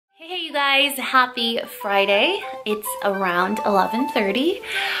you guys, happy Friday. It's around 11:30.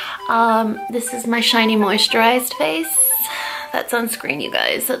 This is my shiny moisturized face. That's sunscreen, you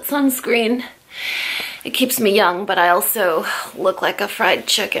guys. That's sunscreen. It keeps me young, but I also look like a fried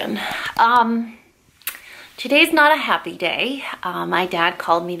chicken. Today's not a happy day. My dad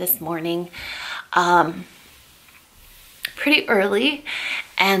called me this morning pretty early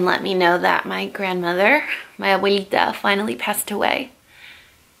and let me know that my grandmother, my abuelita, finally passed away.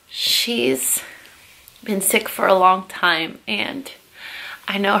 She's been sick for a long time, and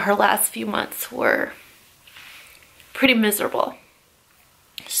I know her last few months were pretty miserable.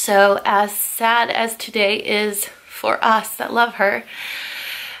 So as sad as today is for us that love her,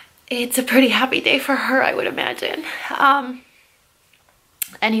 it's a pretty happy day for her, I would imagine.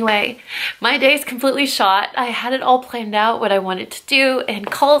 Anyway, my day's completely shot. I had it all planned out, what I wanted to do and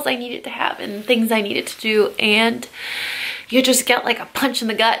calls I needed to have and things I needed to do, and you just get like a punch in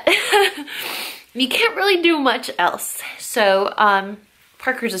the gut. You can't really do much else. So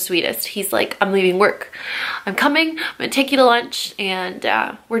Parker's the sweetest. He's like, I'm leaving work. I'm coming, I'm gonna take you to lunch, and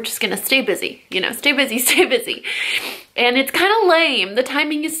we're just gonna stay busy, you know, stay busy, stay busy. And it's kind of lame. The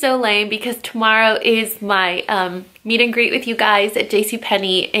timing is so lame because tomorrow is my meet and greet with you guys at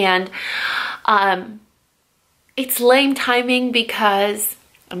JCPenney, and it's lame timing because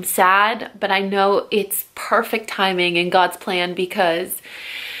I'm sad, but I know it's perfect timing in God's plan because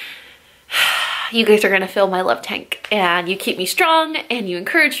you guys are gonna fill my love tank and you keep me strong and you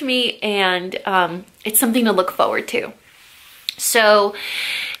encourage me, and it's something to look forward to. So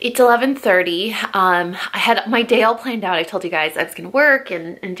it's 11:30. I had my day all planned out. I told you guys I was gonna work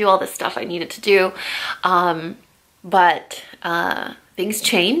and do all this stuff I needed to do. But things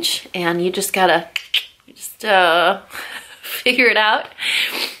change and you just gotta figure it out.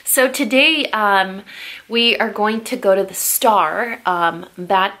 So today we are going to go to the Star.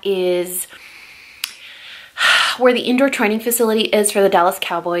 That is where the indoor training facility is for the Dallas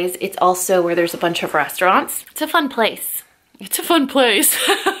Cowboys. It's also where there's a bunch of restaurants. It's a fun place. It's a fun place.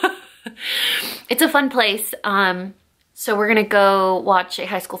 It's a fun place. So we're gonna go watch a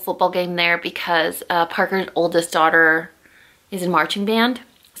high school football game there because Parker's oldest daughter is in marching band.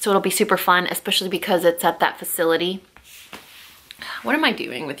 So it'll be super fun, especially because it's at that facility. What am I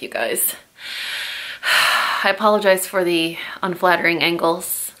doing with you guys? I apologize for the unflattering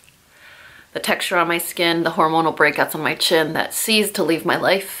angles, the texture on my skin, the hormonal breakouts on my chin that ceased to leave my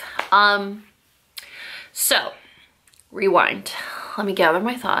life. So, rewind. Let me gather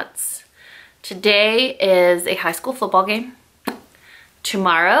my thoughts. Today is a high school football game.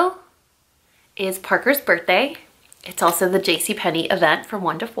 Tomorrow is Parker's birthday. It's also the JCPenney event from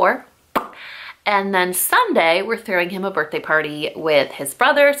 1 to 4. And then Sunday, we're throwing him a birthday party with his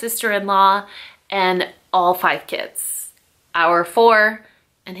brother, sister-in-law, and all 5 kids. Our 4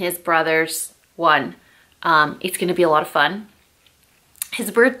 and his brother's 1. It's gonna be a lot of fun.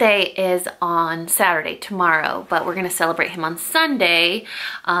 His birthday is on Saturday, tomorrow, but we're gonna celebrate him on Sunday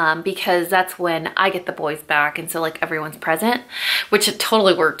because that's when I get the boys back, and so like everyone's present, which it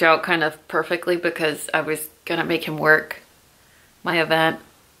totally worked out kind of perfectly because I was gonna make him work my event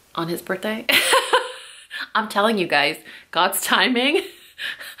on his birthday. I'm telling you guys, God's timing.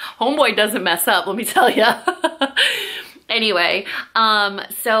 Homeboy doesn't mess up, let me tell you. Anyway,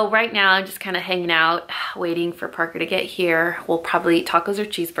 so right now I'm just kind of hanging out, waiting for Parker to get here. We'll probably eat tacos or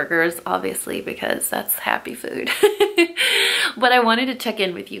cheeseburgers, obviously, because that's happy food. But I wanted to check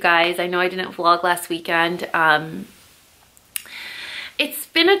in with you guys. I know I didn't vlog last weekend. It's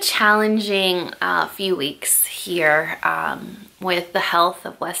been a challenging few weeks here with the health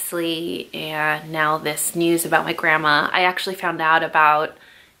of Wesley and now this news about my grandma. I actually found out about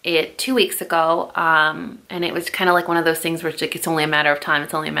it 2 weeks ago, and it was kind of like one of those things where it's like, it's only a matter of time,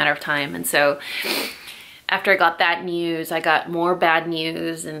 it's only a matter of time. And so after I got that news, I got more bad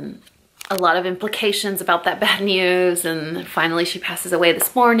news and a lot of implications about that bad news, and finally she passes away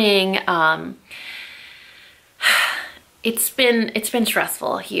this morning. It's been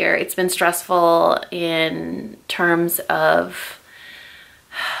stressful here. It's been stressful in terms of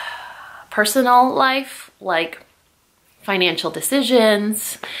personal life, like financial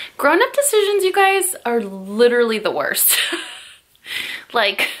decisions. Grown-up decisions, you guys, are literally the worst.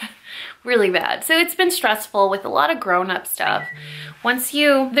 Like, really bad. So it's been stressful with a lot of grown-up stuff.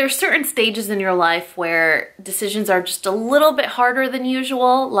 There's certain stages in your life where decisions are just a little bit harder than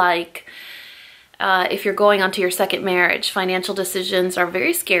usual, like if you're going on to your second marriage, financial decisions are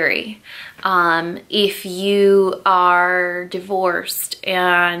very scary. If you are divorced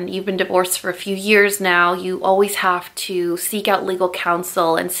and you've been divorced for a few years now, you always have to seek out legal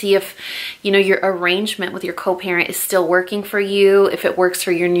counsel and see if, you know, your arrangement with your co-parent is still working for you, if it works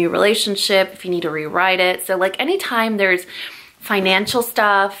for your new relationship, if you need to rewrite it. So like anytime there's financial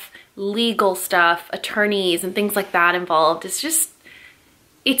stuff, legal stuff, attorneys and things like that involved,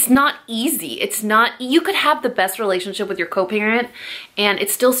 it's not easy. It's not, you could have the best relationship with your co-parent and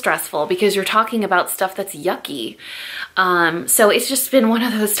it's still stressful because you're talking about stuff that's yucky. So it's just been one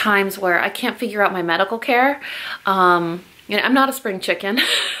of those times where I can't figure out my medical care. You know, I'm not a spring chicken.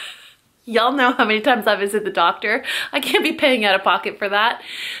 Y'all know how many times I visit the doctor. I can't be paying out of pocket for that.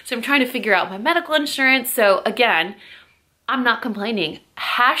 So I'm trying to figure out my medical insurance. So again, I'm not complaining.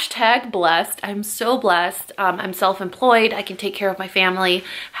 Hashtag blessed. I'm so blessed. I'm self-employed. I can take care of my family.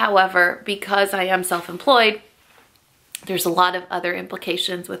 However, because I am self-employed, there's a lot of other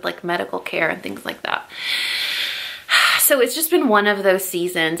implications with like medical care and things like that. So it's just been one of those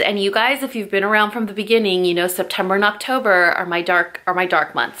seasons. And you guys, if you've been around from the beginning, you know September and October are my dark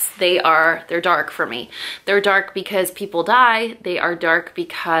months. They're dark for me. They're dark because people die. They are dark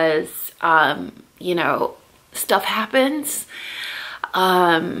because you know, stuff happens.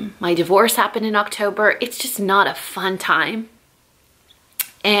 My divorce happened in October. It's just not a fun time.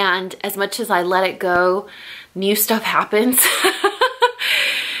 And as much as I let it go, new stuff happens.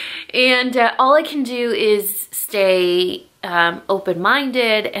 And all I can do is stay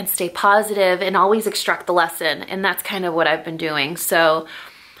open-minded and stay positive and always extract the lesson. And that's kind of what I've been doing. So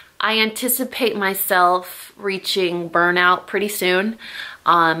I anticipate myself reaching burnout pretty soon.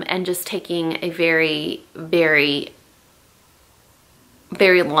 And just taking a very, very,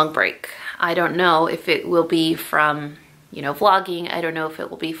 very long break. I don't know if it will be from, you know, vlogging. I don't know if it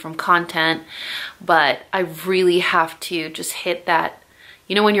will be from content, but I really have to just hit that,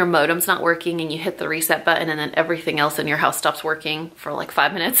 you know, when your modem's not working and you hit the reset button and then everything else in your house stops working for like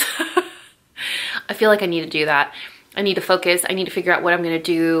 5 minutes. I feel like I need to do that. I need to focus. I need to figure out what I'm going to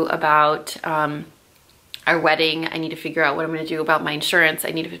do about, our wedding. I need to figure out what I'm going to do about my insurance.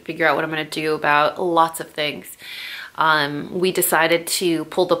 I need to figure out what I'm going to do about lots of things. We decided to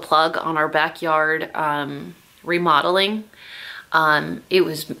pull the plug on our backyard remodeling. It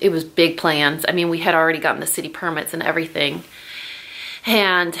was big plans. I mean, we had already gotten the city permits and everything.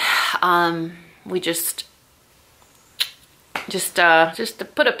 And we just to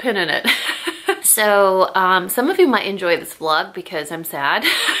put a pin in it. So some of you might enjoy this vlog because I'm sad.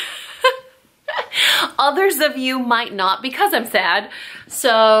 Others of you might not because I'm sad.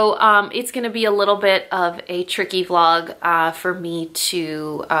 So it's going to be a little bit of a tricky vlog for me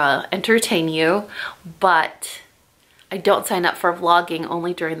to entertain you, but I don't sign up for vlogging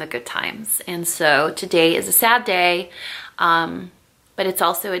only during the good times. And so today is a sad day, but it's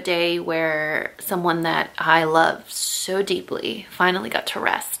also a day where someone that I love so deeply finally got to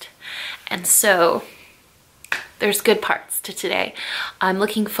rest. And so there's good parts to today. I'm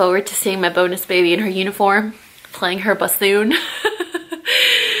looking forward to seeing my bonus baby in her uniform, playing her bassoon,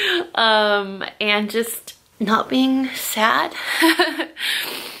 and just not being sad.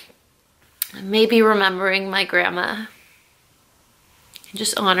 Maybe remembering my grandma,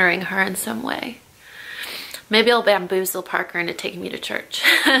 just honoring her in some way. Maybe I'll bamboozle Parker into taking me to church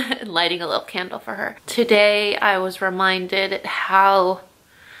and lighting a little candle for her. Today I was reminded how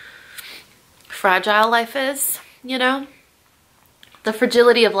fragile life is, you know? The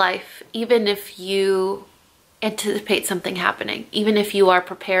fragility of life, even if you anticipate something happening, even if you are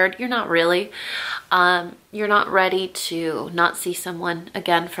prepared, you're not really. You're not ready to not see someone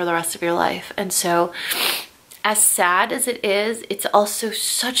again for the rest of your life. And so as sad as it is, it's also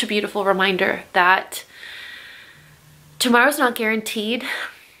such a beautiful reminder that tomorrow's not guaranteed,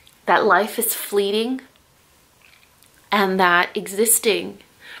 that life is fleeting, and that existing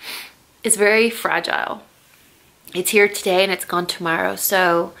is very fragile. It's here today and it's gone tomorrow.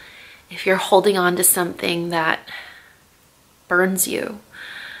 So if you're holding on to something that burns you,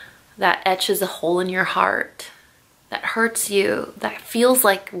 that etches a hole in your heart, that hurts you, that feels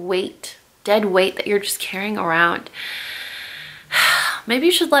like weight, dead weight that you're just carrying around, maybe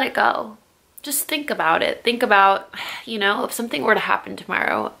you should let it go. Just think about it. Think about, you know, if something were to happen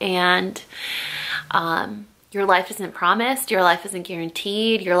tomorrow and your life isn't promised, your life isn't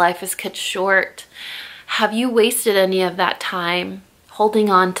guaranteed, your life is cut short. Have you wasted any of that time holding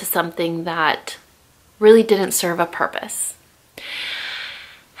on to something that really didn't serve a purpose?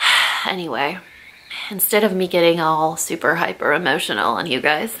 Anyway, instead of me getting all super hyper emotional on you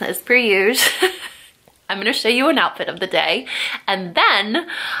guys, as per usual, I'm gonna show you an outfit of the day, and then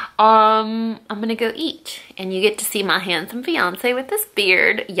I'm gonna go eat, and you get to see my handsome fiance with this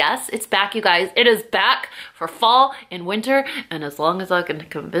beard. Yes, it's back, you guys. It is back for fall and winter, and as long as I can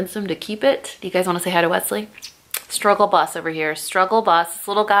convince him to keep it. Do you guys want to say hi to Wesley? Struggle bus over here. Struggle bus. This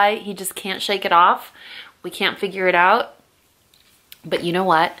little guy, he just can't shake it off. We can't figure it out. But you know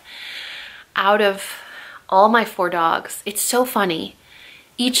what? Out of all my 4 dogs, it's so funny.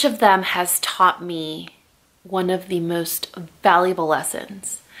 Each of them has taught me one of the most valuable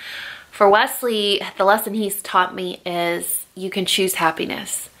lessons. For Wesley, the lesson he's taught me is you can choose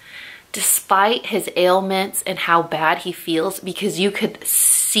happiness. Despite his ailments and how bad he feels, because you could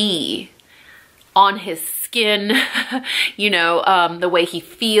see on his skin, you know, the way he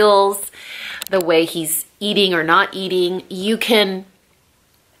feels, the way he's eating or not eating, you can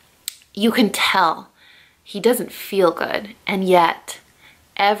tell he doesn't feel good. And yet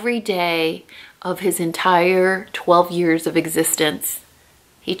every day of his entire 12 years of existence,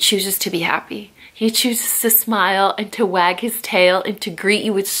 he chooses to be happy. He chooses to smile and to wag his tail and to greet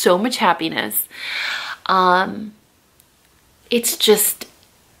you with so much happiness.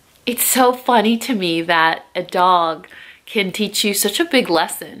 It's so funny to me that a dog can teach you such a big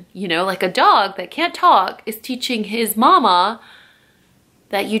lesson. You know, like a dog that can't talk is teaching his mama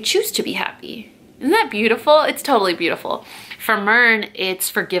that you choose to be happy. Isn't that beautiful? It's totally beautiful. For Mern, it's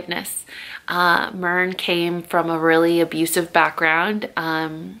forgiveness. Mern came from a really abusive background.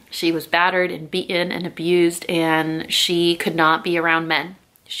 She was battered and beaten and abused, and she could not be around men.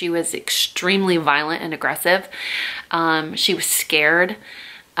 She was extremely violent and aggressive. She was scared.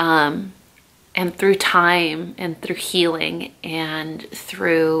 And through time and through healing and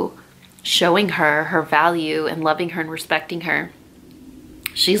through showing her her value and loving her and respecting her,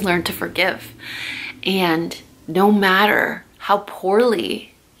 she's learned to forgive. And no matter how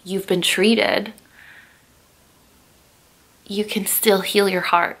poorly you've been treated, you can still heal your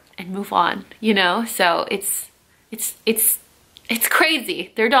heart and move on, you know? So it's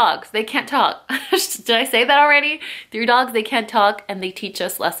crazy. They're dogs. They can't talk. Did I say that already? They're dogs. They can't talk, and they teach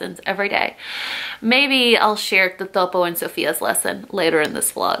us lessons every day. Maybe I'll share the Topo and Sophia's lesson later in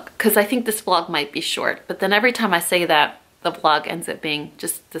this vlog, because I think this vlog might be short. But then every time I say that, the vlog ends up being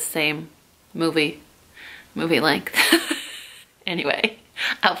just the same movie length. Anyway,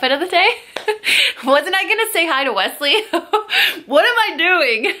 outfit of the day. Wasn't I gonna say hi to Wesley? What am I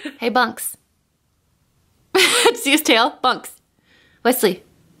doing? Hey, Bunks. See his tail? Bunks. Wesley.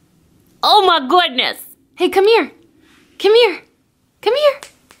 Oh my goodness. Hey, come here. Come here. Come here.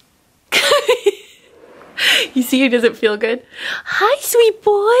 You see he doesn't feel good? Hi, sweet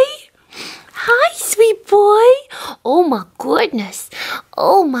boy. Hi, sweet boy. Oh my goodness.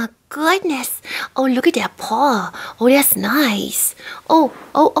 Oh my goodness. Oh, look at that paw. Oh, that's nice. Oh,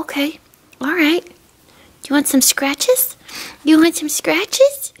 okay. All right. You want some scratches? You want some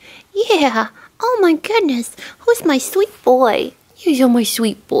scratches? Yeah. Oh my goodness. Who's my sweet boy? You're my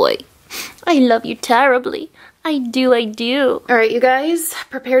sweet boy. I love you terribly. I do, I do. All right, you guys,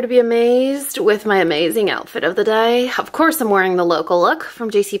 prepare to be amazed with my amazing outfit of the day. Of course, I'm wearing the local look from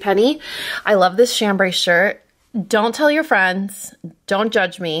JCPenney. I love this chambray shirt. Don't tell your friends, don't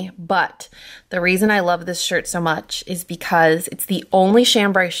judge me, but the reason I love this shirt so much is because it's the only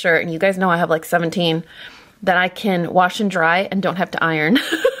chambray shirt, and you guys know I have like 17, that I can wash and dry and don't have to iron.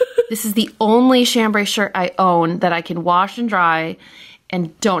 This is the only chambray shirt I own that I can wash and dry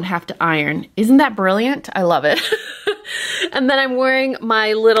and don't have to iron. Isn't that brilliant? I love it. And then I'm wearing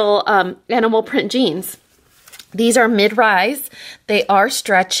my little animal print jeans. These are mid-rise. They are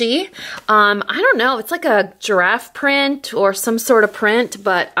stretchy. I don't know, it's like a giraffe print or some sort of print,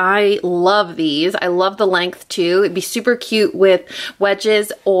 but I love these. I love the length too. It'd be super cute with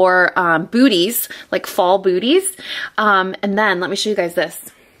wedges or booties, like fall booties. And then let me show you guys this.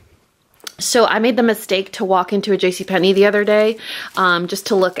 So I made the mistake to walk into a JCPenney the other day just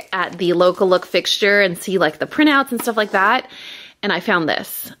to look at the local look fixture and see like the printouts and stuff like that. And I found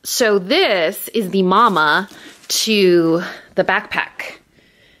this. So this is the mama to the backpack.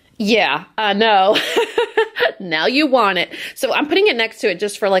 Yeah, I know. Now you want it. So I'm putting it next to it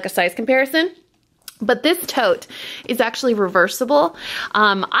just for like a size comparison. But this tote is actually reversible.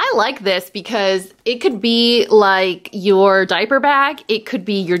 I like this because it could be like your diaper bag, it could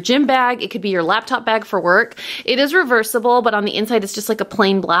be your gym bag, it could be your laptop bag for work. It is reversible, but on the inside it's just like a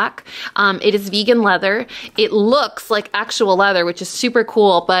plain black. It is vegan leather. It looks like actual leather, which is super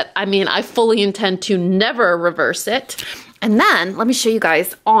cool, but I mean, I fully intend to never reverse it. And then, let me show you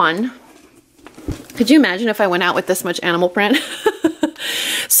guys on. Could you imagine if I went out with this much animal print?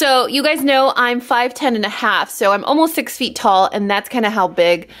 So you guys know I'm 5'10" and a half, so I'm almost 6 feet tall, and that's kind of how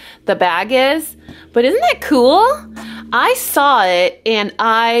big the bag is. But isn't that cool? I saw it and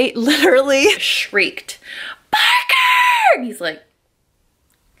I literally shrieked, Parker! And he's like,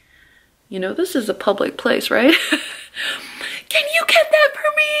 you know, this is a public place, right? Can you get that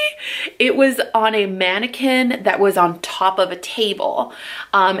for me? It was on a mannequin that was on top of a table.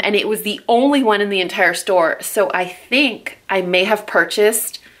 And it was the only one in the entire store. So I think I may have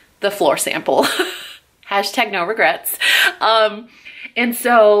purchased the floor sample. Hashtag no regrets. And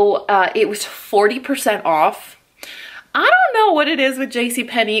so it was 40% off. I don't know what it is with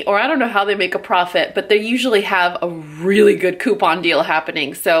JCPenney, or I don't know how they make a profit, but they usually have a really good coupon deal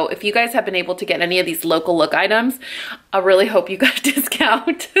happening. So if you guys have been able to get any of these local look items, I really hope you got a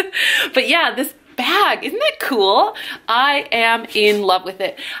discount. But yeah, this bag, isn't that cool? I am in love with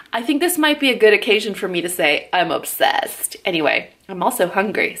it. I think this might be a good occasion for me to say I'm obsessed. Anyway, I'm also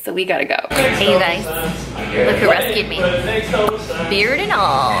hungry, so we gotta go. Hey you guys, look who rescued me. Beard and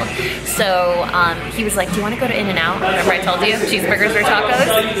all. So he was like, do you wanna go to In-N-Out? Remember I told you, cheeseburgers or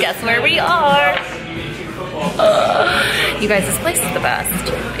tacos? Guess where we are? You guys, this place is the best.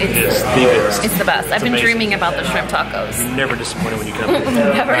 It's the best. It's the best. I've been dreaming about the shrimp tacos. You're never disappointed when you come here.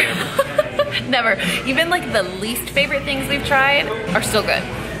 Never. Never. Even like the least favorite things we've tried are still good.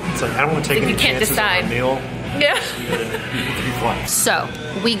 It's like, I don't want to take any chances on a meal. Yeah. So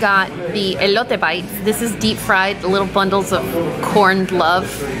we got the elote bites. This is deep fried, the little bundles of corned love.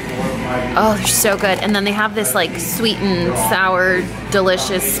 Oh, they're so good. And then they have this like sweet and sour,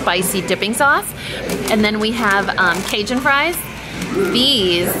 delicious, spicy dipping sauce. And then we have Cajun fries.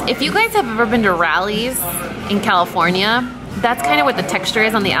 These, if you guys have ever been to Rally's in California, that's kind of what the texture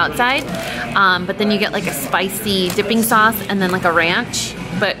is on the outside. But then you get like a spicy dipping sauce and then like a ranch.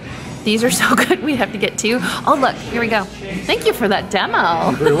 But these are so good, we have to get two. Oh look, here we go. Thank you for that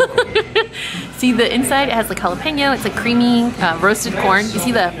demo. See the inside, it has like jalapeno, it's like creamy roasted corn. You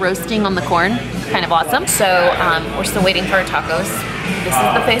see the roasting on the corn? Kind of awesome. So we're still waiting for our tacos. This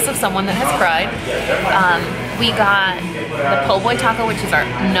is the face of someone that has cried. We got the po' boy taco, which is our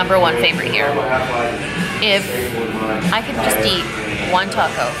 #1 favorite here. If I could just eat one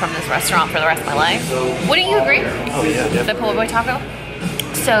taco from this restaurant for the rest of my life, wouldn't you agree? Oh yeah, definitely. The po' boy taco?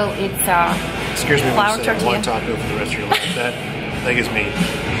 So it's scares me flour when you say tortilla. one taco for the rest of your life. That is me.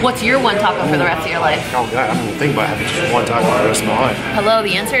 What's your one taco for the rest of your life? Oh God, I don't even think about having just one taco for the rest of my life. Hello,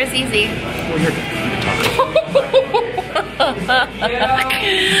 the answer is easy. Well, you're taco.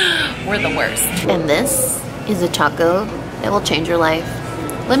 We're the worst. And this is a taco that will change your life.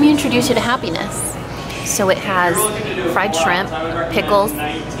 Let me introduce you to happiness. So it has fried shrimp, pickles,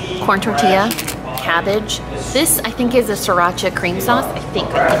 corn tortilla, cabbage. This I think is a sriracha cream sauce. I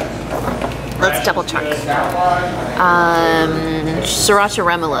think. Let's double check. Sriracha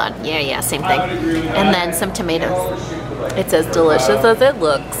remoulade. Yeah, same thing. And then some tomatoes. It's as delicious as it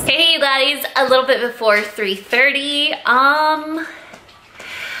looks. Hey you guys, a little bit before 3:30.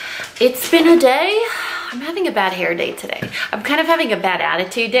 It's been a day. I'm having a bad hair day today. I'm kind of having a bad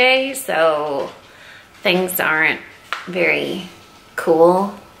attitude day, so things aren't very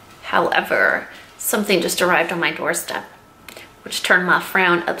cool. However, something just arrived on my doorstep, which turned my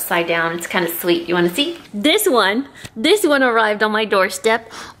frown upside down. It's kind of sweet. You want to see? This one arrived on my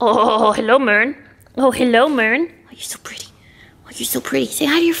doorstep. Oh, hello, Mern. Oh, hello, Mern. Oh, you're so pretty. Oh, you're so pretty. Say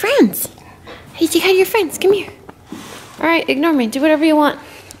hi to your friends. Hey, say hi to your friends. Come here. All right, ignore me. Do whatever you want.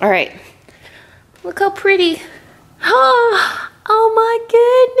 All right. Look how pretty. Oh my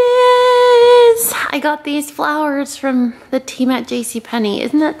goodness. I got these flowers from the team at JCPenney.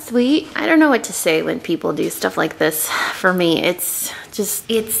 Isn't that sweet? I don't know what to say when people do stuff like this for me. It's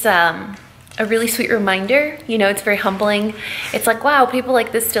a really sweet reminder. You know, it's very humbling. It's like, wow, people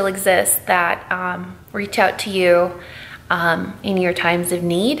like this still exist that reach out to you in your times of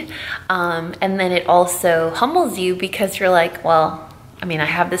need. And then it also humbles you because you're like, well, I mean, I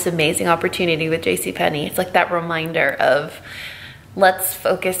have this amazing opportunity with JCPenney. It's like that reminder of, let's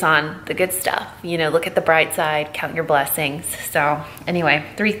focus on the good stuff. You know, look at the bright side, count your blessings. So anyway,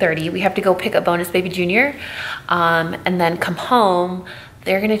 3:30, we have to go pick up Bonus Baby Junior and then come home.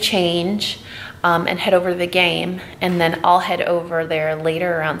 They're gonna change and head over to the game. And then I'll head over there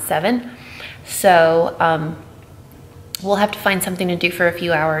later around 7. So we'll have to find something to do for a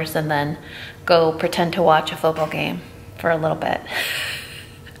few hours and then go pretend to watch a football game for a little bit.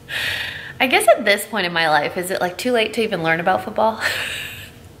 I guess at this point in my life, is it like too late to even learn about football?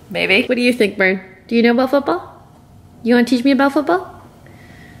 Maybe. What do you think, Mern? Do you know about football? You want to teach me about football?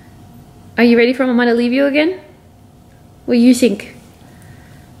 Are you ready for Mama to leave you again? What do you think?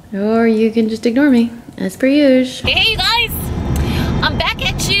 Or you can just ignore me, as per usual. Hey guys, I'm back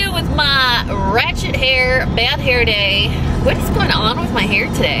at you with my ratchet hair, bad hair day. What is going on with my hair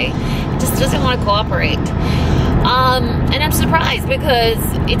today? just doesn't want to cooperate. And I'm surprised because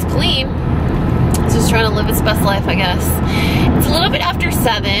it's clean. He's just trying to live his best life, I guess. It's a little bit after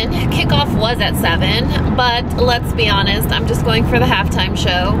 7. Kickoff was at 7, but let's be honest, I'm just going for the halftime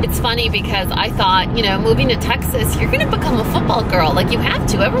show. It's funny because I thought, you know, moving to Texas, you're gonna become a football girl. Like, you have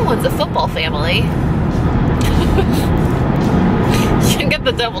to. Everyone's a football family. You can get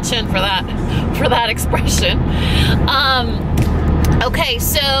the double chin for that expression. Okay,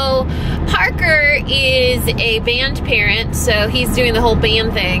 so Parker is a band parent, so he's doing the whole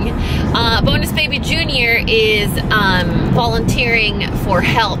band thing. Bonus Baby Jr. is volunteering for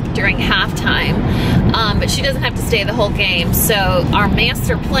help during halftime, but she doesn't have to stay the whole game. So our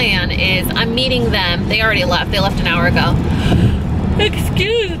master plan is I'm meeting them. They already left. They left an hour ago.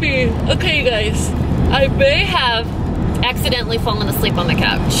 Excuse me. Okay, you guys. I may have accidentally fallen asleep on the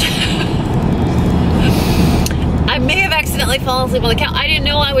couch. I may have accidentally fallen asleep on the couch. I didn't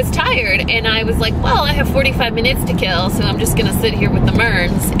know I was tired, and I was like, well, I have 45 minutes to kill, so I'm just gonna sit here with the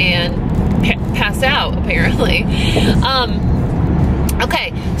Merns and pass out, apparently.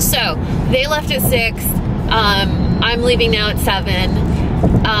 Okay, so they left at 6. I'm leaving now at 7.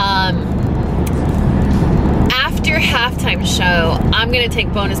 After halftime show, I'm gonna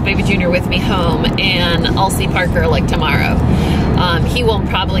take Bonus Baby Jr. with me home, and I'll see Parker like tomorrow. He won't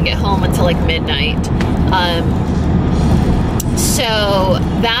probably get home until like midnight. So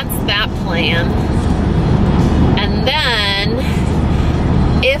that's that plan. And then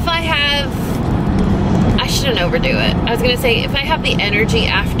if I shouldn't overdo it. I was gonna say, if I have the energy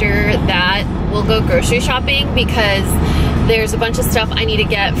after that, we'll go grocery shopping, because there's a bunch of stuff I need to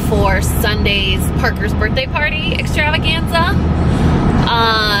get for Sunday's Parker's birthday party extravaganza.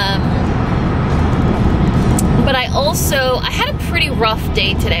 But I had a pretty rough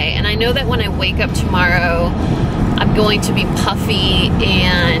day today, and I know that when I wake up tomorrow, I'm going to be puffy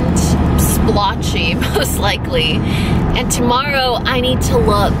and splotchy, most likely. And tomorrow, I need to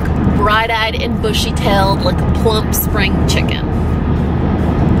look bright-eyed and bushy-tailed like a plump spring chicken.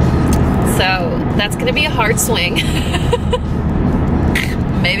 So that's gonna be a hard swing.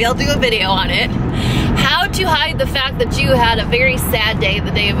 Maybe I'll do a video on it. How to hide the fact that you had a very sad day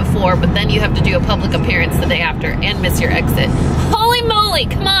the day before, but then you have to do a public appearance the day after and miss your exit. Holy moly,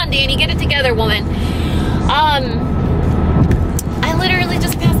 come on, Dani, get it together, woman. I literally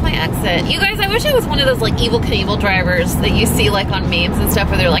just passed my exit. You guys, I wish I was one of those like Evel Knievel drivers that you see like on memes and stuff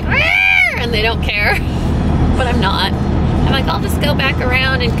where they're like, "Arr!" and they don't care. But I'm not. I'm like, I'll just go back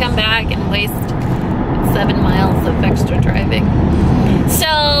around and come back and waste 7 miles of extra driving.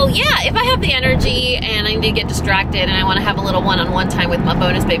 So yeah, if I have the energy and I need to get distracted and I want to have a little one-on-one time with my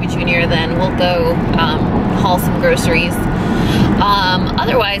Bonus Baby Jr., then we'll go haul some groceries.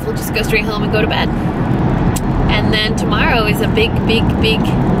 Otherwise, we'll just go straight home and go to bed. And then tomorrow is a big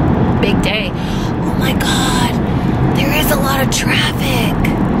day. Oh my God, there is a lot of traffic.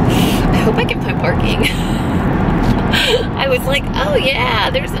 I hope I can find parking. I was like, oh yeah,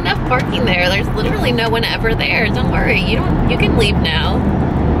 there's enough parking there. There's literally no one ever there. Don't worry, you can leave now.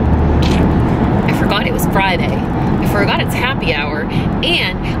 I forgot it was Friday. I forgot it's happy hour.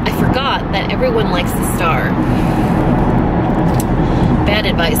 And I forgot that everyone likes the star. Bad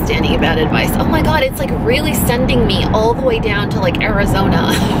advice, Dani, bad advice. Oh my God, it's like really sending me all the way down to like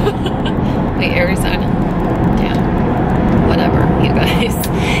Arizona. Wait, Arizona? Damn. Whatever, you guys.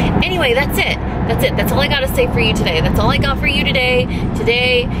 Anyway, that's it. That's it. That's all I got to say for you today. That's all I got for you today.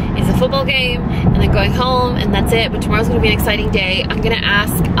 Today is a football game and then going home, and that's it. But tomorrow's going to be an exciting day. I'm going to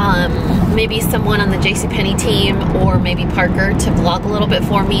ask maybe someone on the JCPenney team or maybe Parker to vlog a little bit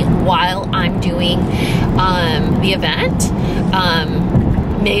for me while I'm doing the event.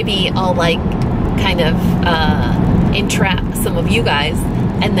 Maybe I'll like kind of entrap some of you guys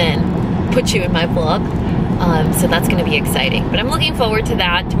and then put you in my vlog. So that's gonna be exciting, but I'm looking forward to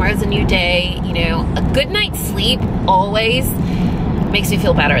that. Tomorrow's a new day. You know, a good night's sleep always makes me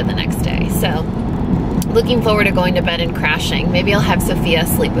feel better the next day. So looking forward to going to bed and crashing. Maybe I'll have Sophia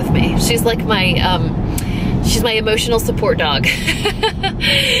sleep with me. She's like my, she's my emotional support dog.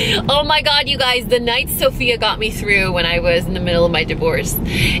 Oh my God, you guys, the night Sophia got me through when I was in the middle of my divorce.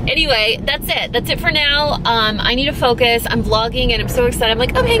 Anyway, that's it. That's it for now. I need to focus. I'm vlogging and I'm so excited. I'm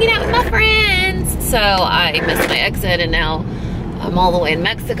like, I'm hanging out with my friends. So I missed my exit and now I'm all the way in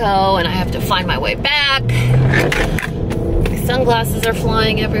Mexico and I have to find my way back. My sunglasses are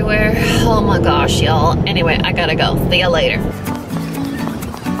flying everywhere. Oh my gosh, y'all. Anyway, I gotta go. See ya later.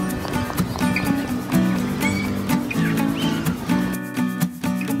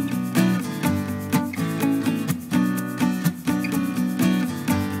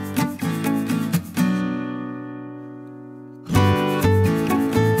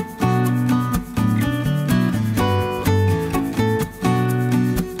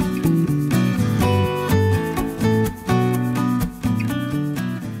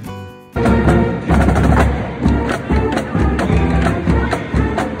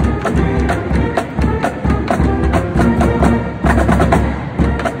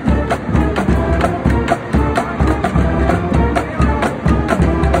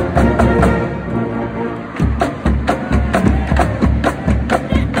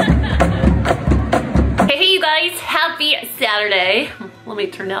 me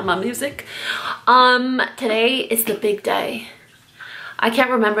turn down my music. Today is the big day. I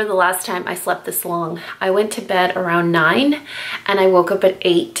can't remember the last time I slept this long. I went to bed around 9 and I woke up at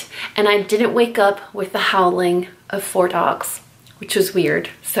 8, and I didn't wake up with the howling of 4 dogs, which was weird.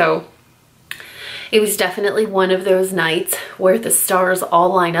 So it was definitely one of those nights where the stars all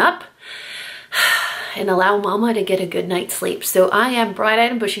line up and allow mama to get a good night's sleep. So I am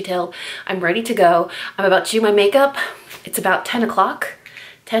bright-eyed and bushy-tailed. I'm ready to go. I'm about to do my makeup. It's about 10 o'clock,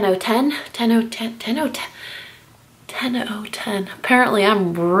 10:10, 10:10, 10:10. 10:10. Apparently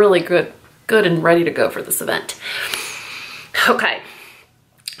I'm really good and ready to go for this event. Okay,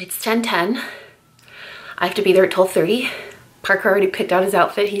 it's 10:10. I have to be there at 12:30. Parker already picked out his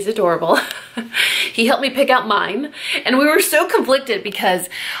outfit. He's adorable. He helped me pick out mine. And we were so conflicted because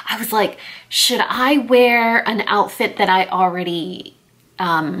I was like, should I wear an outfit that I already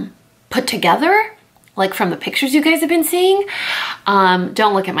put together? Like from the pictures you guys have been seeing?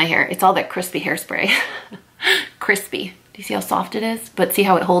 Don't look at my hair. It's all that crispy hairspray. Crispy. Do you see how soft it is? But see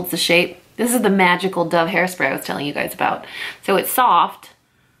how it holds the shape? This is the magical Dove hairspray I was telling you guys about. So it's soft,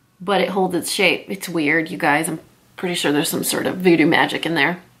 but it holds its shape. It's weird, you guys. I'm pretty sure there's some sort of voodoo magic in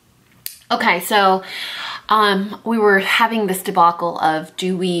there. Okay, so we were having this debacle of,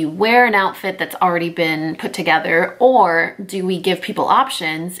 do we wear an outfit that's already been put together, or do we give people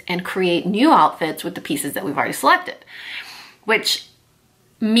options and create new outfits with the pieces that we've already selected? Which,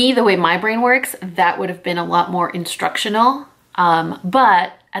 me, the way my brain works, that would have been a lot more instructional.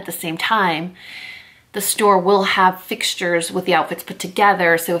 But at the same time, the store will have fixtures with the outfits put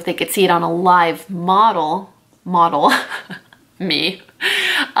together. So if they could see it on a live model, me,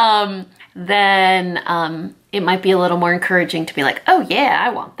 then it might be a little more encouraging to be like, oh yeah, I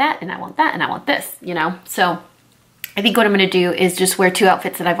want that, and I want that, and I want this, you know? So I think what I'm gonna do is just wear 2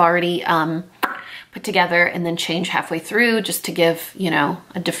 outfits that I've already put together and then change halfway through, just to give, you know,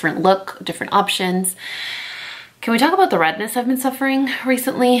 a different look, different options. Can we talk about the redness I've been suffering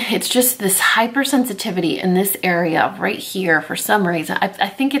recently? It's just this hypersensitivity in this area right here for some reason. I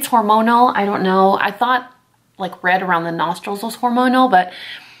think it's hormonal, I don't know. I thought like red around the nostrils was hormonal, but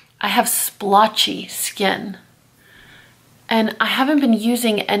I have splotchy skin. And I haven't been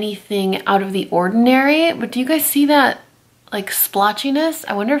using anything out of the ordinary, but do you guys see that like splotchiness?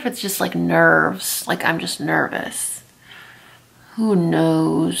 I wonder if it's just like nerves, like I'm just nervous. Who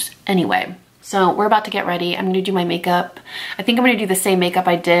knows? Anyway, so we're about to get ready. I'm gonna do my makeup. I think I'm gonna do the same makeup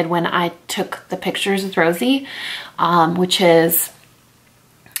I did when I took the pictures with Rosie, which is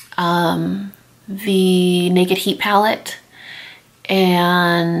the Naked Heat palette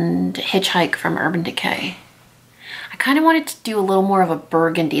and Hitchhike from Urban Decay. I kind of wanted to do a little more of a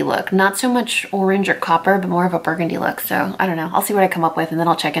burgundy look. Not so much orange or copper, but more of a burgundy look. So I don't know. I'll see what I come up with, and then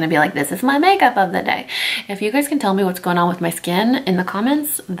I'll check in and be like, this is my makeup of the day. If you guys can tell me what's going on with my skin in the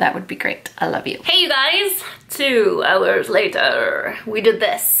comments, that would be great. I love you. Hey you guys, 2 hours later, we did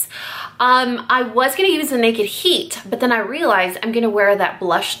this. I was gonna use the Naked Heat, but then I realized I'm gonna wear that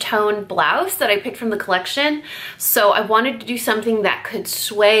blush tone blouse that I picked from the collection. So I wanted to do something that could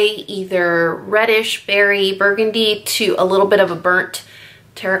sway either reddish, berry, burgundy to a little bit of a burnt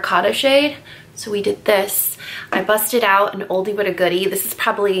terracotta shade. So we did this. I busted out an oldie but a goodie. This is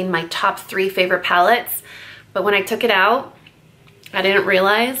probably my top 3 favorite palettes, but when I took it out, I didn't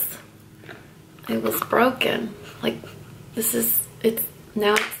realize it was broken. Like this is,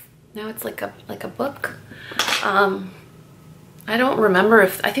 now it's like a book. I don't remember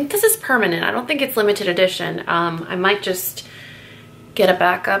if, I think this is permanent. I don't think it's limited edition. I might just get a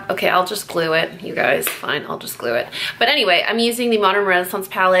backup. Okay, I'll just glue it, you guys. Fine, I'll just glue it. But anyway, I'm using the Modern Renaissance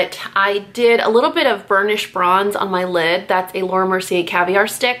palette. I did a little bit of burnished bronze on my lid. That's a Laura Mercier Caviar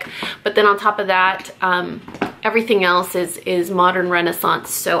stick. But then on top of that, everything else is Modern Renaissance.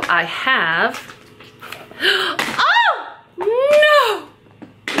 So I have, oh no!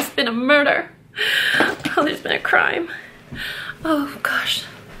 There's been a murder. Oh, there's been a crime. Oh gosh,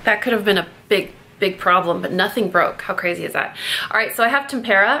 that could have been a big problem, but nothing broke. How crazy is that? All right, so I have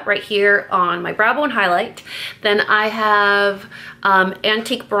tempera right here on my brow bone highlight. Then I have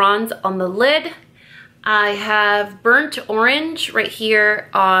antique bronze on the lid. I have burnt orange right here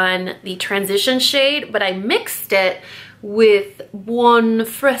on the transition shade, but I mixed it with one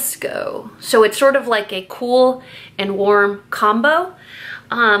Frisco. So it's sort of like a cool and warm combo.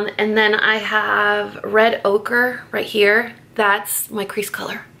 And then I have red ochre right here. That's my crease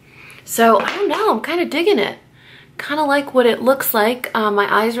color. So I don't know, I'm kind of digging it. Kind of like what it looks like. My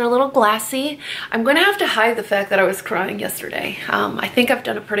eyes are a little glassy. I'm gonna have to hide the fact that I was crying yesterday. I think I've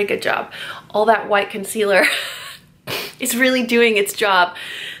done a pretty good job. All that white concealer is really doing its job.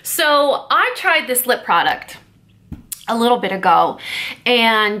 So I tried this lip product a little bit ago,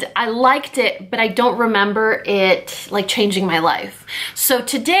 and I liked it, but I don't remember it like changing my life. So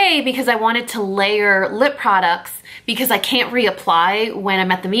today, because I wanted to layer lip products, because I can't reapply when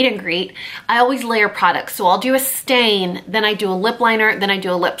I'm at the meet and greet, I always layer products. So I'll do a stain, then I do a lip liner, then I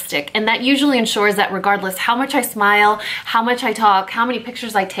do a lipstick. And that usually ensures that regardless how much I smile, how much I talk, how many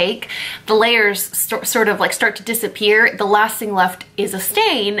pictures I take, the layers sort of like start to disappear. The last thing left is a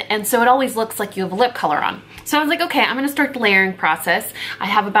stain, and so it always looks like you have a lip color on. So I was like, okay, I'm gonna start the layering process. I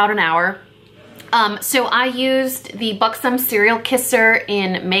have about an hour. So I used the Buxom Serial Kisser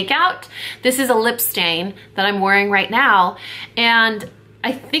in Makeout. This is a lip stain that I'm wearing right now, and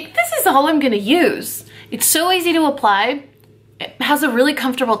I think this is all I'm gonna use. It's so easy to apply. It has a really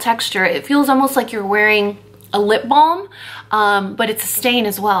comfortable texture. It feels almost like you're wearing a lip balm, but it's a stain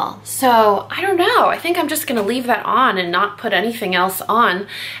as well. So I don't know, I think I'm just gonna leave that on and not put anything else on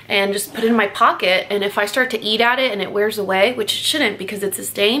and just put it in my pocket, and if I start to eat at it and it wears away, which it shouldn't because it's a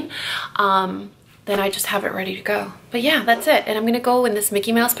stain, then I just have it ready to go. But yeah, that's it. And I'm gonna go in this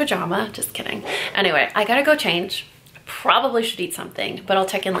Mickey Mouse pajama. Just kidding. Anyway, I gotta go change. Probably should eat something, but I'll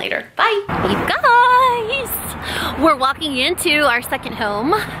check in later. Bye. You guys, we're walking into our second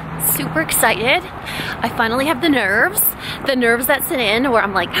home. Super excited. I finally have the nerves that sit in where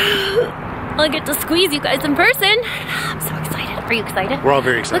I'm like, I'll get to squeeze you guys in person. I'm so excited. Are you excited? We're all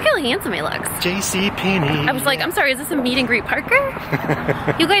very excited. Look how handsome he looks. JCP Meet. I was like, I'm sorry, is this a meet and greet Parker?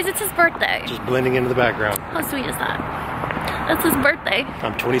 You guys, it's his birthday. Just blending into the background. How sweet is that? That's his birthday.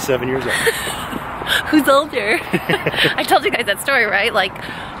 I'm 27 years old. Who's older? I told you guys that story, right? Like,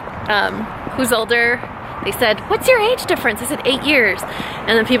 who's older? They said, what's your age difference? I said 8 years. And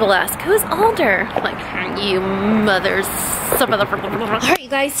then people ask, who's older? I'm like, you mothers. All right, you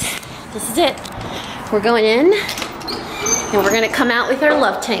guys, this is it. We're going in, and we're gonna come out with our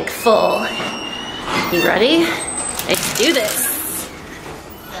love tank full. You ready? Let's do this.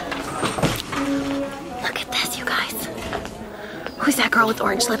 Look at this, you guys. Who's that girl with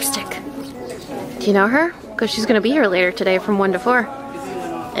orange lipstick? Do you know her? Because she's gonna be here later today from 1 to 4.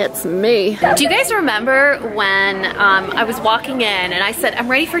 It's me. Do you guys remember when I was walking in and I said, I'm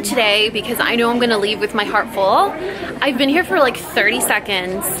ready for today because I know I'm gonna leave with my heart full? I've been here for like 30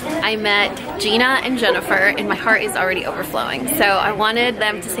 seconds. I met Gina and Jennifer and my heart is already overflowing. So I wanted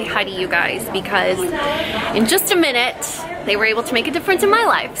them to say hi to you guys because in just a minute, they were able to make a difference in my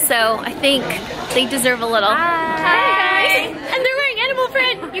life. So I think they deserve a little. Hi guys. And they're wearing animal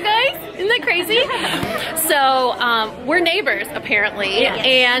print, you guys. Isn't that crazy? So we're neighbors apparently,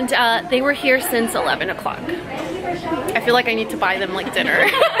 and they were here since 11 o'clock. I feel like I need to buy them like dinner.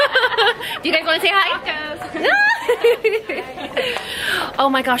 Do you guys want to say hi? Oh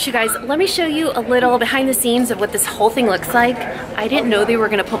my gosh, you guys, let me show you a little behind the scenes of what this whole thing looks like. I didn't know they were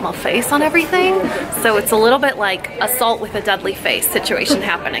gonna put my face on everything, so it's a little bit like assault with a deadly face situation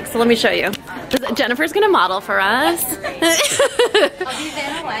happening. So let me show you. Jennifer's gonna model for us. I'll be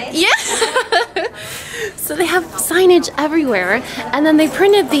Vanna White. Yeah. So they have signage everywhere, and then they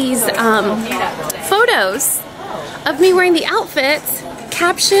printed these photos of me wearing the outfits,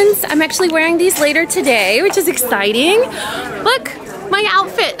 captions. I'm actually wearing these later today, which is exciting. Look, my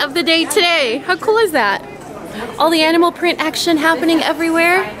outfit of the day today. How cool is that? All the animal print action happening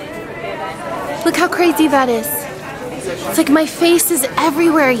everywhere. Look how crazy that is. It's like my face is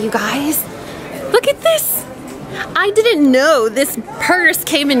everywhere, you guys. Look at this. I didn't know this purse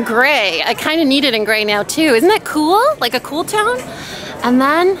came in gray. I kind of need it in gray now too. Isn't that cool? Like a cool tone? And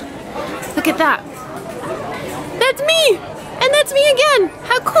then, look at that. That's me! And that's me again!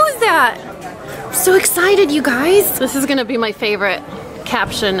 How cool is that? I'm so excited, you guys. This is gonna be my favorite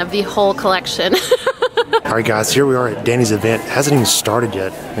caption of the whole collection. Alright guys, here we are at Dani's event. It hasn't even started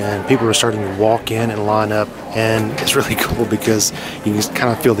yet, and people are starting to walk in and line up, and it's really cool because you can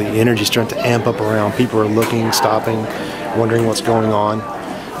kind of feel the energy starting to amp up around. People are looking, stopping, wondering what's going on.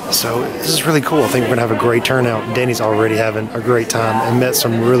 So this is really cool. I think we're gonna have a great turnout. Dani's already having a great time and met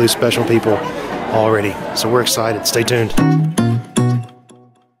some really special people already. So we're excited. Stay tuned.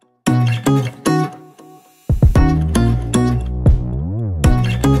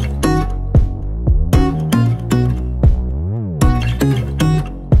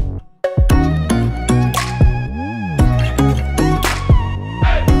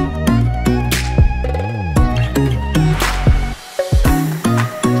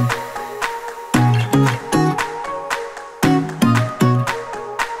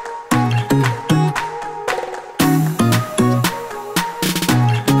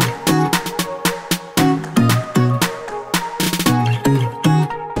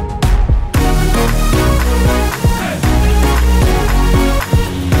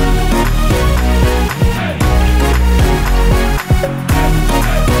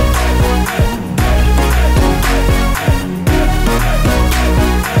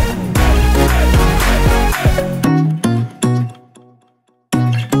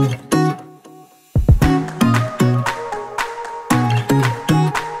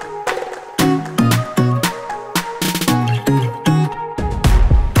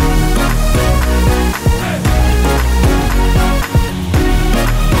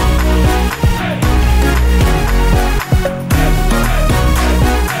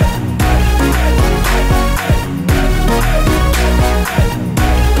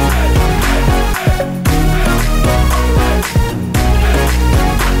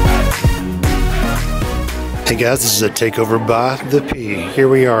 guys, this is a takeover by the P. Here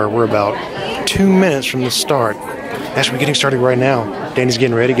we are. We're about 2 minutes from the start. Actually, we're getting started right now. Dani's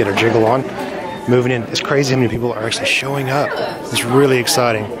getting ready to get her jiggle on. Moving in. It's crazy how many people are actually showing up. It's really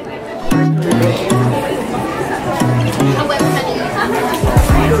exciting.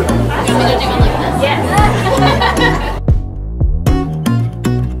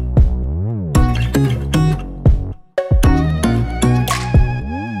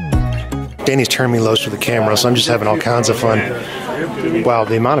 Dani's turning me loose with the camera, so I'm just having all kinds of fun. Wow,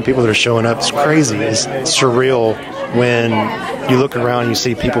 the amount of people that are showing up is crazy. It's surreal when you look around and you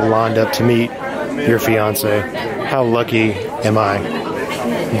see people lined up to meet your fiance. How lucky am I?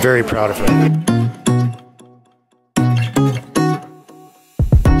 I'm very proud of her.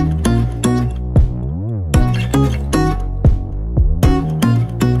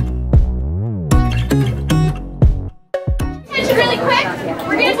 Really quick,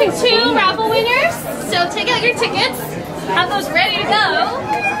 we're gonna pick 2 raffle winners. So take out your tickets, have those ready to go.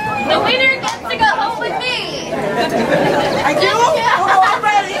 The winner gets to go home with me. I do? Oh, I'm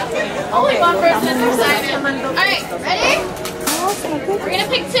ready. Only one person is excited. Alright, ready? We're gonna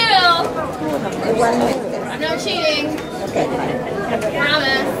pick 2. No cheating.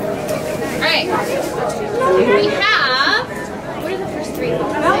 Promise. Alright. We have, what are the first 3?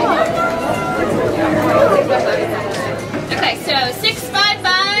 Okay, so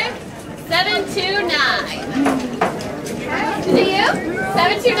 655 729. Is it you?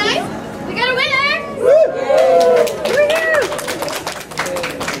 729? We got a winner!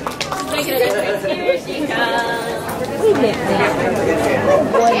 Make it a difference. Here she comes. Yeah!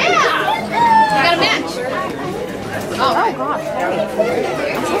 We got a match. Oh gosh.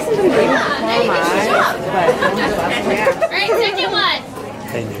 Alright, second one.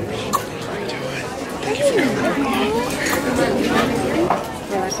 Hey, News. Thank you for coming.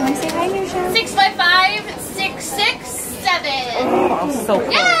 655 667. Oh, so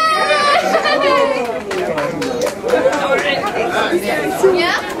cool. Yay!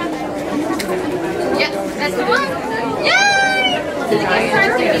 Yeah? Yeah, that's the one. Yay! So the gift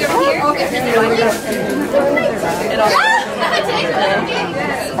cards are over here.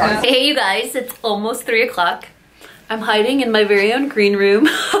 Hey you guys, it's almost 3 o'clock. I'm hiding in my very own green room.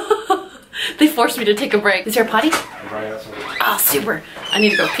 They forced me to take a break. Is there a potty? Oh, super. I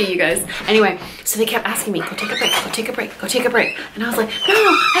need to go pee, you guys. Anyway, so they kept asking me, go take a break, go take a break, go take a break. And I was like, no,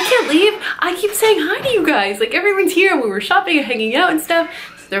 I can't leave. I keep saying hi to you guys. Like, everyone's here. We were shopping and hanging out and stuff.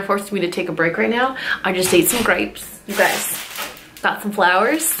 So they're forcing me to take a break right now. I just ate some grapes. You guys, got some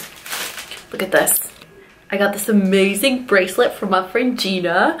flowers. Look at this. I got this amazing bracelet from my friend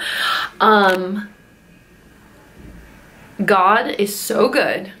Gina. God is so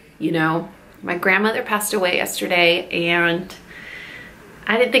good. You know, my grandmother passed away yesterday and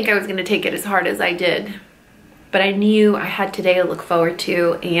I didn't think I was gonna take it as hard as I did, but I knew I had today to look forward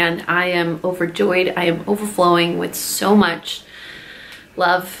to, and I am overjoyed. I am overflowing with so much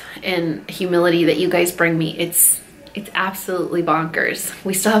love and humility that you guys bring me. It's absolutely bonkers.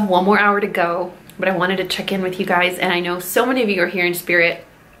 We still have 1 more hour to go, but I wanted to check in with you guys, and I know so many of you are here in spirit.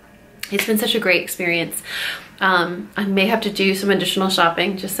 It's been such a great experience. I may have to do some additional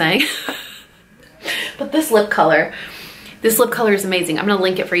shopping, just saying. But this lip color is amazing. I'm gonna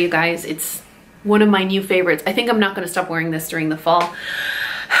link it for you guys. It's one of my new favorites. I think I'm not gonna stop wearing this during the fall.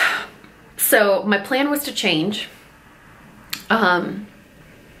 So my plan was to change, to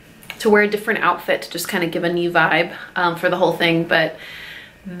wear a different outfit to just kind of give a new vibe for the whole thing. But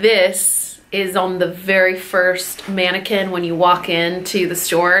this is on the very first mannequin when you walk into the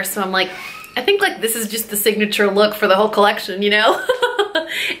store. So I'm like, I think like this is just the signature look for the whole collection, you know?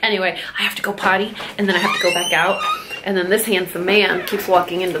 Anyway, I have to go potty and then I have to go back out. And then this handsome man keeps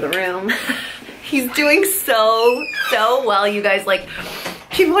walking into the room. He's doing so well, you guys. Like,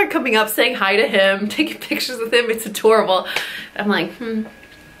 people are coming up saying hi to him, taking pictures with him. It's adorable. I'm like,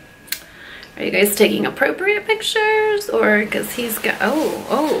 are you guys taking appropriate pictures? Or, cause he's got,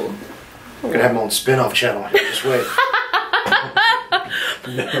 oh. We're gonna have my own spin-off channel. Just wait.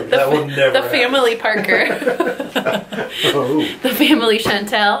 No, that will never The family Parker. Oh. The family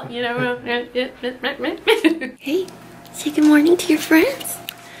Chantel. You know. Hey, say good morning to your friends.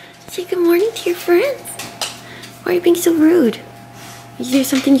 Say good morning to your friends. Why are you being so rude? Is there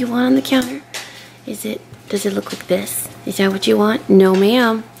something you want on the counter? Does it look like this? Is that what you want? No,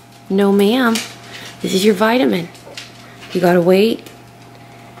 ma'am. No, ma'am. This is your vitamin. You gotta wait.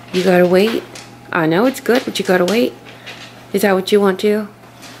 You gotta wait. I know it's good, but you gotta wait. Is that what you want to?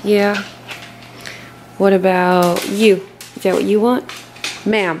 Yeah. What about you? Is that what you want?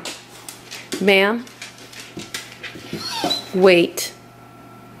 Ma'am. Ma'am. Wait.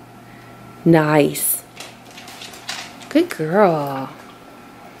 Nice. Good girl.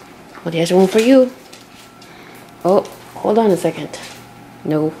 Well, there's one for you. Oh, hold on a second.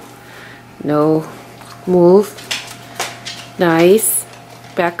 No. No. Move. Nice.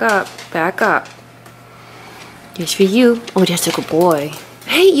 Back up. Back up. Here's for you. Oh, that's a good boy.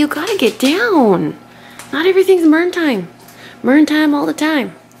 Hey, you gotta get down. Not everything's MERN time. MERN time all the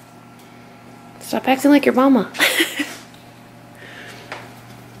time. Stop acting like your mama.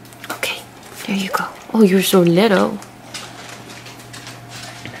 Okay, there you go. Oh, you're so little.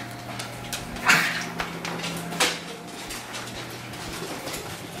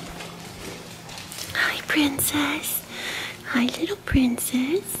 Hi, princess. Hi, little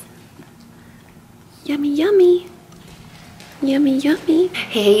princess. Yummy, yummy. Yummy, yummy.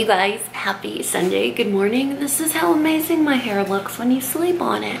 Hey, you guys. Happy Sunday. Good morning. This is how amazing my hair looks when you sleep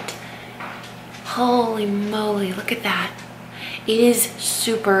on it. Holy moly, look at that. It is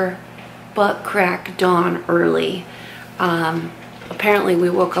super butt crack dawn early. Apparently we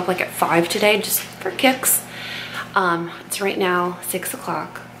woke up like at 5 today just for kicks. It's right now 6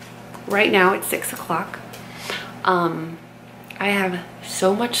 o'clock. Right now it's 6 o'clock. I have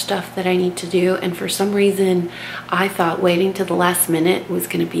so much stuff that I need to do, and for some reason I thought waiting till the last minute was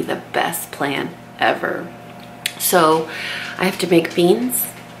gonna be the best plan ever. So I have to make beans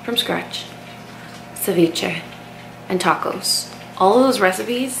from scratch, ceviche, and tacos. All of those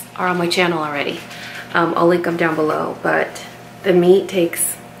recipes are on my channel already. I'll link them down below, but the meat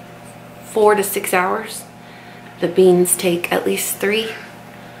takes 4 to 6 hours. The beans take at least 3.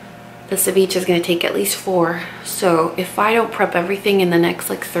 The ceviche is gonna take at least 4. So if I don't prep everything in the next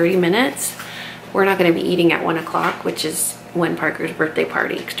like 30 minutes, we're not gonna be eating at 1 o'clock, which is when Parker's birthday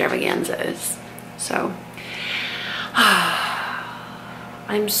party extravaganza is. So,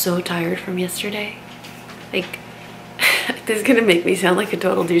 I'm so tired from yesterday. Like, this is gonna make me sound like a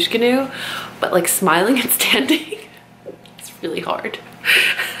total douche canoe, but like smiling and standing, it's really hard.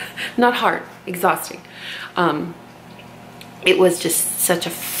 Not hard, exhausting. It was just such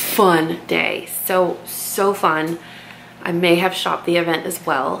a fun day. So fun. I may have shopped the event as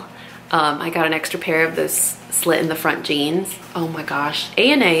well. I got an extra pair of those slit in the front jeans. Oh my gosh.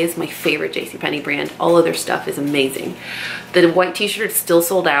 A&A is my favorite JCPenney brand. All of their stuff is amazing. The white t-shirt is still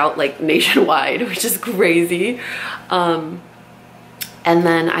sold out like nationwide, which is crazy. And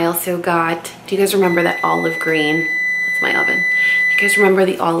then I also got, do you guys remember that olive green? That's my oven. Do you guys remember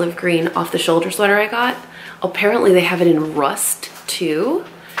the olive green off the shoulder sweater I got? Apparently they have it in rust too.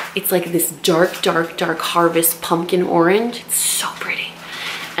 It's like this dark, dark, dark harvest pumpkin orange. It's so pretty.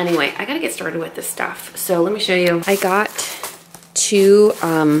 Anyway, I gotta get started with this stuff. So let me show you. I got 2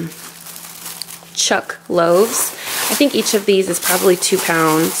 chuck loaves. I think each of these is probably 2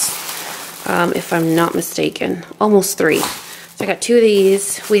 pounds, if I'm not mistaken. Almost 3. So I got 2 of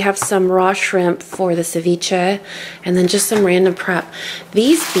these. We have some raw shrimp for the ceviche, and then just some random prep.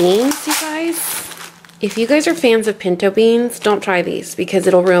 These beans, you guys, if you guys are fans of pinto beans, don't try these because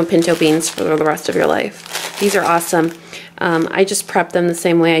it'll ruin pinto beans for the rest of your life. These are awesome. I just prep them the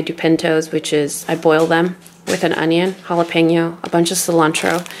same way I do pintos, which is I boil them with an onion, jalapeno, a bunch of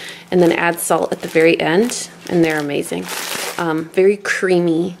cilantro, and then add salt at the very end, and they're amazing. Very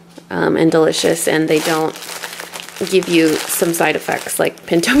creamy and delicious, and they don't give you some side effects like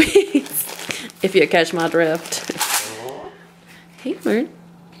pinto beans, if you catch my drift. Hey, MERN.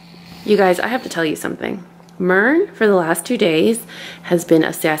 You guys, I have to tell you something. MERN, for the last 2 days, has been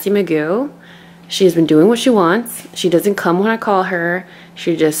a sassy magoo. She has been doing what she wants. She doesn't come when I call her.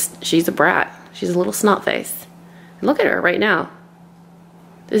 She's a brat. She's a little snot face. And look at her right now.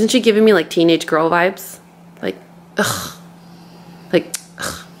 Isn't she giving me like teenage girl vibes? Like, ugh. Like,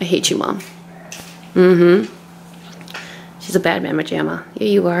 ugh, I hate you, Mom. Mm-hmm. She's a bad mama jamma. Yeah,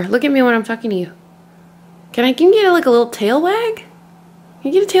 you are. Look at me when I'm talking to you. Can you get like a little tail wag?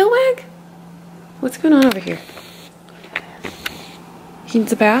 Can you get a tail wag? What's going on over here? He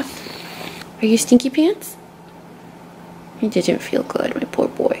needs a bath? Are you stinky pants? He didn't feel good, my poor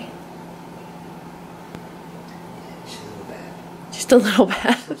boy. Just a little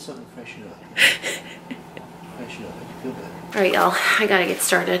bad. Something freshen up. Freshen up, I feel better. Alright, y'all, I gotta get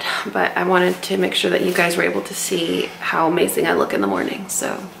started, but I wanted to make sure that you guys were able to see how amazing I look in the morning,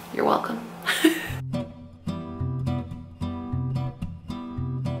 so you're welcome.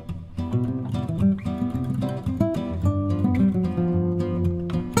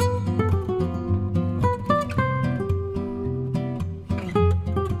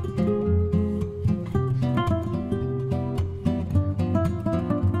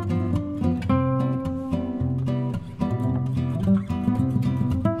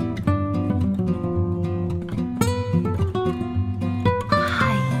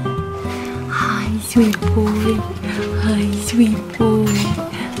 Sweet boy. Hi, sweet boy.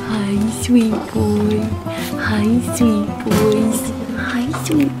 Hi, sweet boy. Hi, sweet boys. Hi,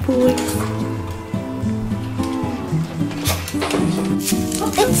 sweet boys.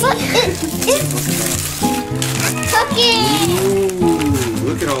 It's cooking. Ooh,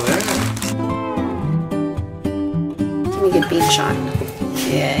 look at all that. Let me get beach shot.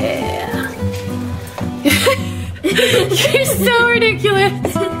 Yeah. You're so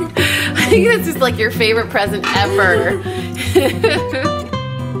ridiculous. I think this is like your favorite present ever.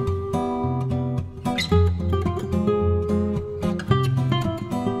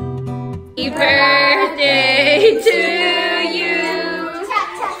 Happy birthday to